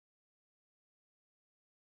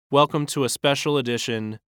Welcome to a special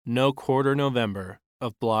edition, No Quarter November,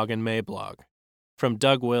 of Blog and Mablog from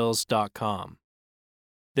DougWills.com.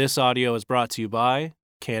 This audio is brought to you by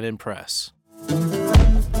Canon Press.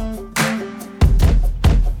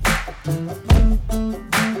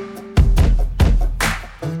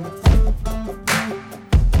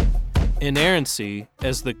 Inerrancy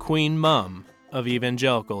as the Queen Mum of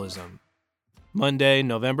Evangelicalism. Monday,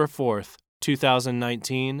 November 4th,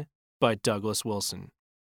 2019, by Douglas Wilson.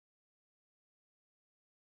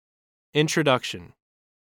 Introduction.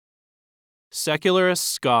 Secularists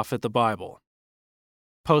scoff at the Bible.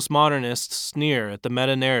 Postmodernists sneer at the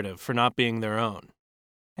meta-narrative for not being their own.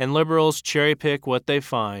 And liberals cherry-pick what they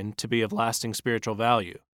find to be of lasting spiritual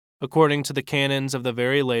value, according to the canons of the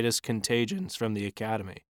very latest contagions from the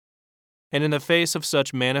Academy. And in the face of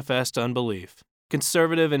such manifest unbelief,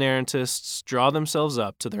 conservative inerrantists draw themselves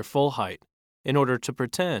up to their full height in order to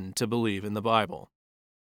pretend to believe in the Bible.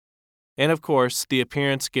 And of course, the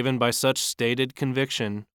appearance given by such stated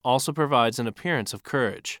conviction also provides an appearance of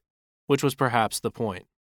courage, which was perhaps the point.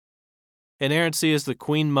 Inerrancy is the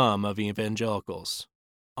Queen Mum of evangelicals,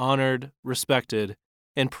 honored, respected,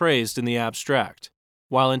 and praised in the abstract,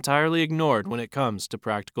 while entirely ignored when it comes to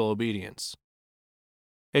practical obedience.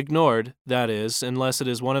 Ignored, that is, unless it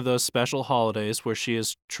is one of those special holidays where she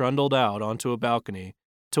is trundled out onto a balcony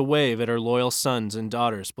to wave at her loyal sons and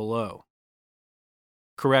daughters below.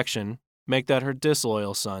 Correction, make that her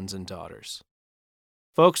disloyal sons and daughters.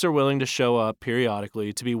 Folks are willing to show up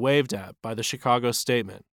periodically to be waved at by the Chicago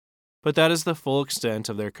Statement, but that is the full extent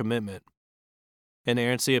of their commitment.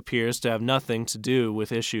 Inerrancy appears to have nothing to do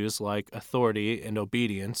with issues like authority and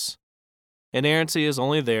obedience. Inerrancy is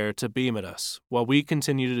only there to beam at us while we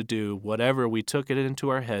continue to do whatever we took it into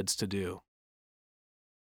our heads to do.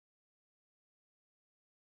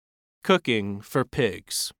 Cooking for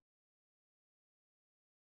pigs.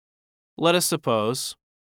 Let us suppose,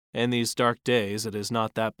 in these dark days it is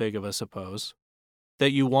not that big of a suppose,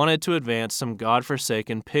 that you wanted to advance some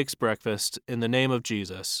God-forsaken pig's breakfast in the name of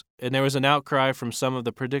Jesus, and there was an outcry from some of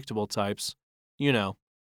the predictable types, the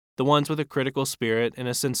ones with a critical spirit and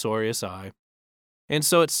a censorious eye, and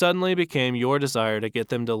so it suddenly became your desire to get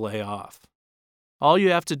them to lay off. All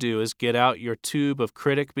you have to do is get out your tube of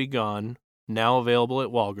Critic Be Gone, now available at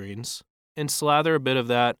Walgreens, and slather a bit of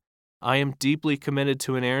that I am deeply committed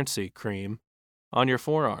to inerrancy cream on your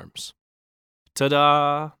forearms.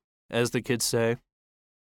 Ta-da, as the kids say.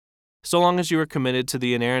 So long as you are committed to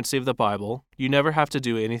the inerrancy of the Bible, you never have to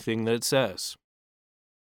do anything that it says.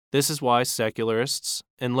 This is why secularists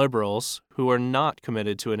and liberals who are not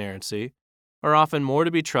committed to inerrancy are often more to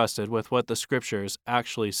be trusted with what the scriptures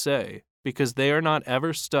actually say, because they are not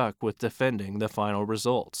ever stuck with defending the final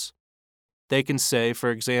results. They can say, for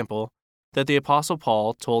example, that the Apostle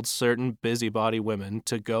Paul told certain busybody women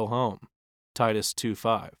to go home, Titus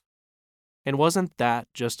 2:5. And wasn't that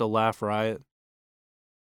just a laugh riot?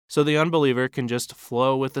 So the unbeliever can just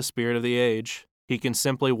flow with the spirit of the age. He can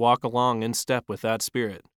simply walk along in step with that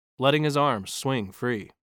spirit, letting his arms swing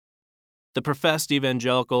free. The professed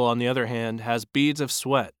evangelical, on the other hand, has beads of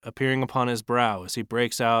sweat appearing upon his brow as he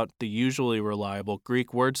breaks out the usually reliable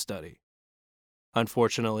Greek word study.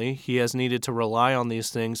 Unfortunately, he has needed to rely on these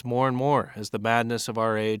things more and more as the madness of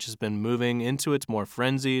our age has been moving into its more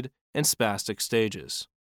frenzied and spastic stages.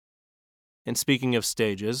 And speaking of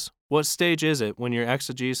stages, what stage is it when your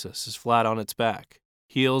exegesis is flat on its back,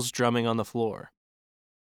 heels drumming on the floor?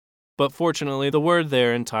 But fortunately, the word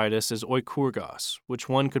there in Titus is oikurgos, which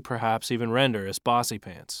one could perhaps even render as bossy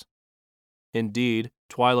pants. Indeed,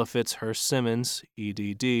 Twyla Fitzhurst-Simmons,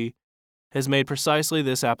 EDD, has made precisely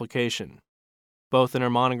this application, both in her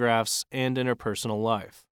monographs and in her personal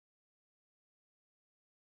life.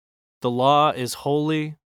 The law is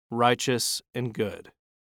holy, righteous, and good.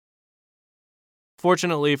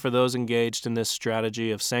 Fortunately for those engaged in this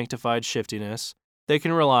strategy of sanctified shiftiness, they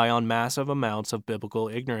can rely on massive amounts of biblical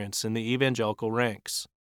ignorance in the evangelical ranks.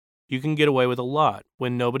 You can get away with a lot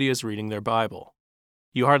when nobody is reading their Bible.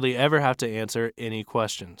 You hardly ever have to answer any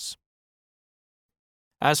questions.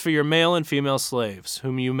 As for your male and female slaves,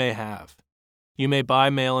 whom you may have, you may buy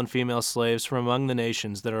male and female slaves from among the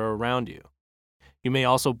nations that are around you. You may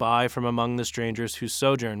also buy from among the strangers who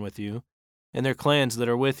sojourn with you, and their clans that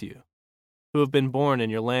are with you, who have been born in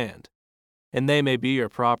your land, and they may be your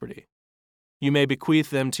property. You may bequeath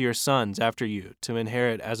them to your sons after you to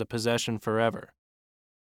inherit as a possession forever.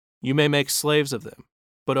 You may make slaves of them,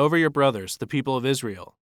 but over your brothers, the people of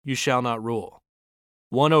Israel, you shall not rule,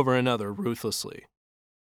 one over another ruthlessly.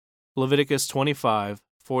 Leviticus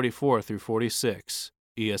 25:44-46,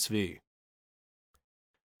 ESV.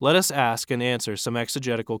 Let us ask and answer some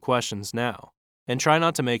exegetical questions now, and try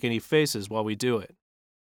not to make any faces while we do it.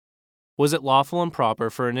 Was it lawful and proper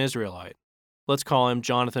for an Israelite, let's call him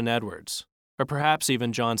Jonathan Edwards, or perhaps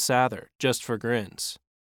even John Sather, just for grins,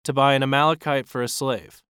 to buy an Amalekite for a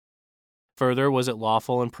slave? Further, was it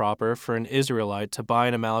lawful and proper for an Israelite to buy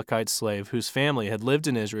an Amalekite slave whose family had lived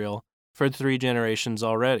in Israel for 3 generations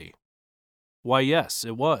already? Why, yes,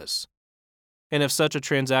 it was. And if such a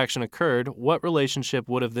transaction occurred, what relationship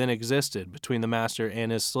would have then existed between the master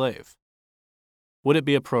and his slave? Would it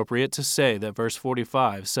be appropriate to say that verse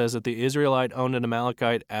 45 says that the Israelite owned an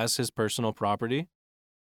Amalekite as his personal property?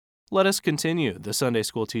 Let us continue, the Sunday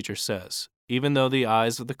school teacher says, even though the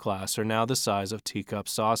eyes of the class are now the size of teacup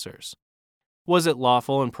saucers. Was it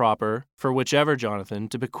lawful and proper for whichever Jonathan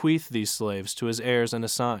to bequeath these slaves to his heirs and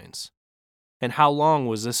assigns? And how long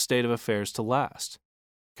was this state of affairs to last?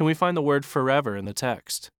 Can we find the word forever in the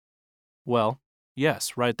text? Well,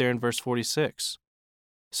 yes, right there in verse 46.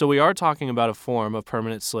 So we are talking about a form of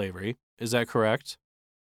permanent slavery, is that correct?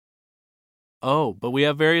 Oh, but we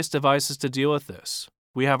have various devices to deal with this.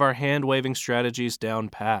 We have our hand-waving strategies down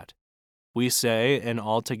pat. We say, and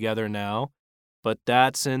all together now, but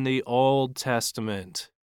that's in the Old Testament.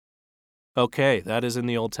 Okay, that is in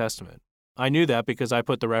the Old Testament. I knew that because I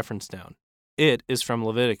put the reference down. It is from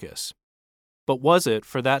Leviticus. But was it,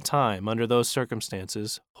 for that time, under those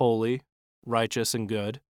circumstances, holy, righteous, and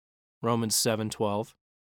good? Romans 7:12.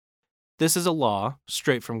 This is a law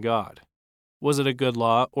straight from God. Was it a good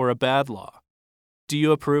law or a bad law? Do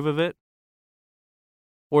you approve of it?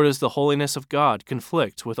 Or does the holiness of God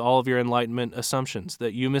conflict with all of your Enlightenment assumptions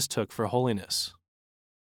that you mistook for holiness?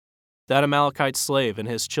 That Amalekite slave and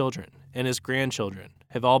his children and his grandchildren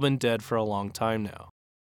have all been dead for a long time now,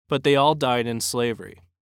 but they all died in slavery.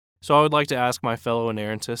 So I would like to ask my fellow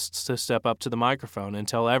inerrantists to step up to the microphone and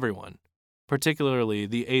tell everyone, particularly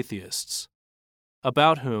the atheists,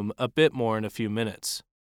 about whom a bit more in a few minutes,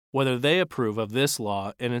 whether they approve of this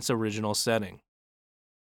law in its original setting.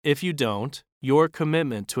 If you don't, your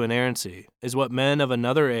commitment to inerrancy is what men of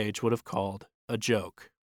another age would have called a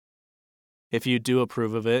joke. If you do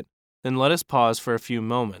approve of it, then let us pause for a few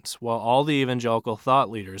moments while all the evangelical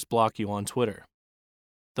thought leaders block you on Twitter.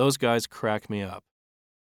 Those guys crack me up.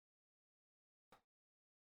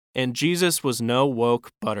 And Jesus was no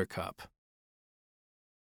woke buttercup.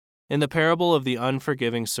 In the parable of the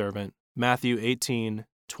unforgiving servant, Matthew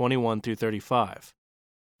 18:21-35,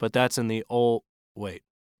 but that's in the old... Wait.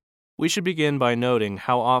 We should begin by noting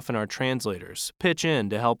how often our translators pitch in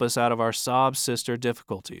to help us out of our sob sister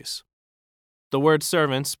difficulties. The word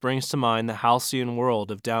servants brings to mind the halcyon world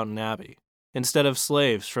of Downton Abbey, instead of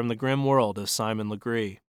slaves from the grim world of Simon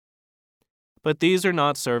Legree. But these are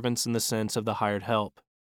not servants in the sense of the hired help.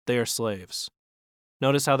 They are slaves.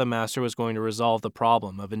 Notice how the master was going to resolve the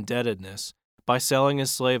problem of indebtedness by selling his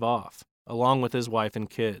slave off, along with his wife and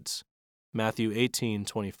kids. Matthew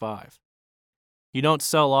 18:25. You don't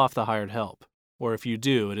sell off the hired help, or if you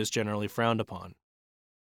do, it is generally frowned upon.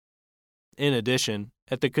 In addition,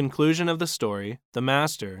 at the conclusion of the story, the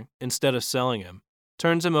master, instead of selling him,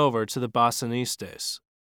 turns him over to the basanistes.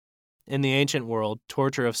 In the ancient world,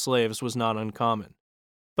 torture of slaves was not uncommon,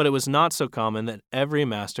 but it was not so common that every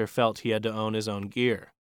master felt he had to own his own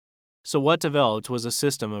gear. So what developed was a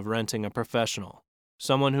system of renting a professional,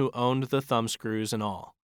 someone who owned the thumbscrews and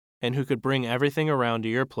all, and who could bring everything around to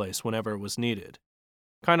your place whenever it was needed.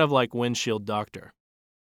 Kind of like windshield doctor.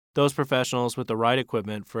 Those professionals with the right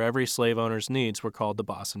equipment for every slave owner's needs were called the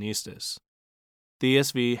basanistas. The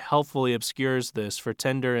ESV helpfully obscures this for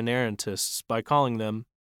tender inerrantists by calling them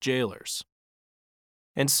jailers.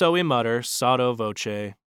 And so we mutter, sotto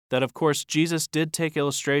voce, that of course Jesus did take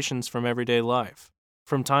illustrations from everyday life,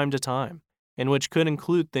 from time to time, and which could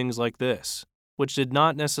include things like this, which did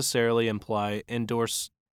not necessarily imply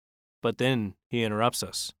endorse. But then he interrupts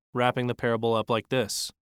us, wrapping the parable up like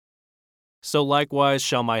this. So likewise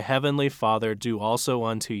shall my heavenly Father do also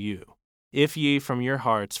unto you, if ye from your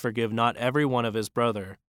hearts forgive not every one of his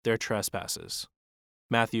brother their trespasses.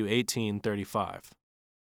 Matthew 18:35.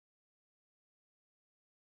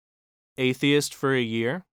 Atheist for a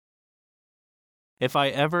year? If I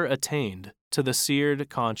ever attained to the seared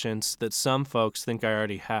conscience that some folks think I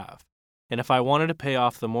already have, and if I wanted to pay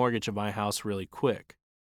off the mortgage of my house really quick,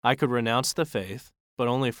 I could renounce the faith, but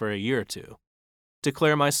only for a year or two,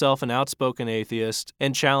 declare myself an outspoken atheist,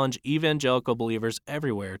 and challenge evangelical believers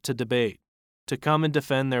everywhere to debate, to come and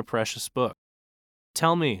defend their precious book.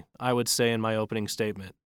 Tell me, I would say in my opening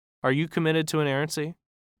statement, are you committed to inerrancy?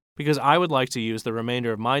 Because I would like to use the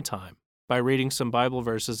remainder of my time by reading some Bible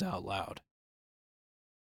verses out loud.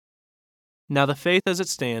 Now the faith as it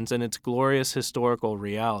stands in its glorious historical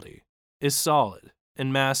reality is solid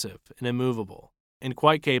and massive and immovable, and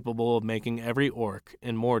quite capable of making every orc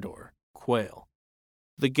in Mordor quail.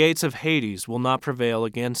 The gates of Hades will not prevail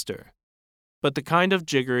against her. But the kind of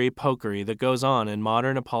jiggery-pokery that goes on in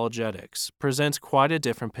modern apologetics presents quite a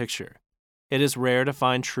different picture. It is rare to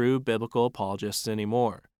find true biblical apologists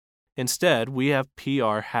anymore. Instead, we have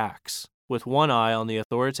PR hacks, with one eye on the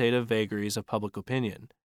authoritative vagaries of public opinion,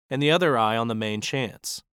 and the other eye on the main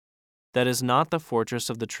chance. That is not the fortress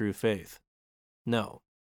of the true faith. No,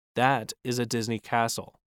 that is a Disney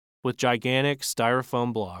castle, with gigantic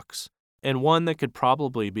styrofoam blocks, and one that could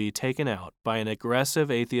probably be taken out by an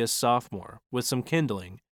aggressive atheist sophomore with some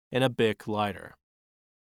kindling and a Bic lighter.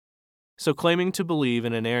 So claiming to believe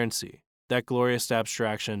in inerrancy, that glorious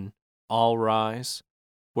abstraction, all rise,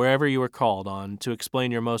 wherever you are called on to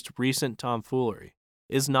explain your most recent tomfoolery,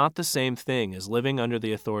 is not the same thing as living under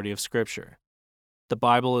the authority of Scripture. The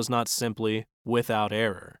Bible is not simply without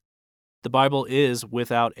error. The Bible is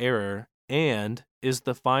without error and is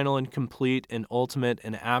the final and complete and ultimate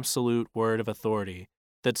and absolute word of authority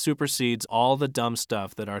that supersedes all the dumb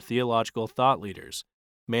stuff that our theological thought leaders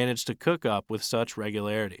manage to cook up with such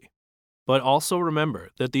regularity. But also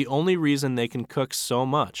remember that the only reason they can cook so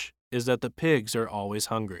much is that the pigs are always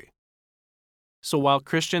hungry. So while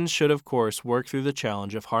Christians should of course work through the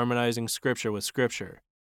challenge of harmonizing Scripture with Scripture,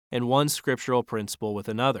 and one scriptural principle with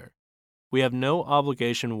another, we have no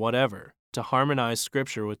obligation whatever to harmonize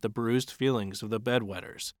Scripture with the bruised feelings of the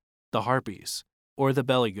bedwetters, the harpies, or the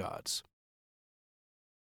belly gods.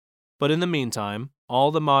 But in the meantime,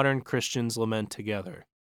 all the modern Christians lament together.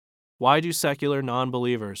 Why do secular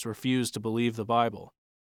non-believers refuse to believe the Bible?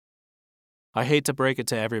 I hate to break it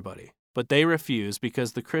to everybody, but they refuse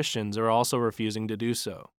because the Christians are also refusing to do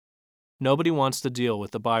so. Nobody wants to deal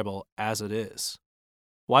with the Bible as it is.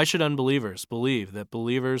 Why should unbelievers believe that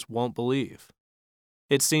believers won't believe?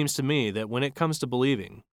 It seems to me that when it comes to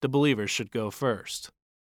believing, the believers should go first.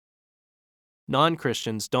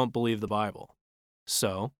 Non-Christians don't believe the Bible.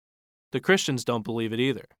 So, the Christians don't believe it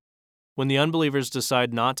either. When the unbelievers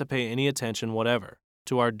decide not to pay any attention whatever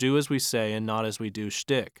to our do as we say and not as we do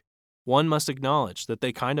shtick, one must acknowledge that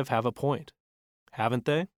they kind of have a point. Haven't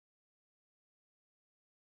they?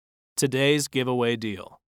 Today's giveaway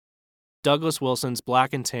deal. Douglas Wilson's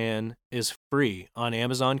Black and Tan is free on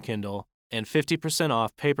Amazon Kindle and 50%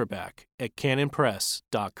 off paperback at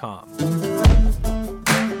canonpress.com.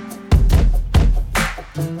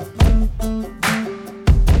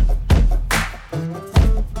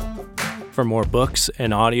 For more books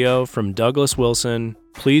and audio from Douglas Wilson,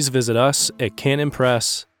 please visit us at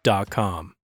canonpress.com.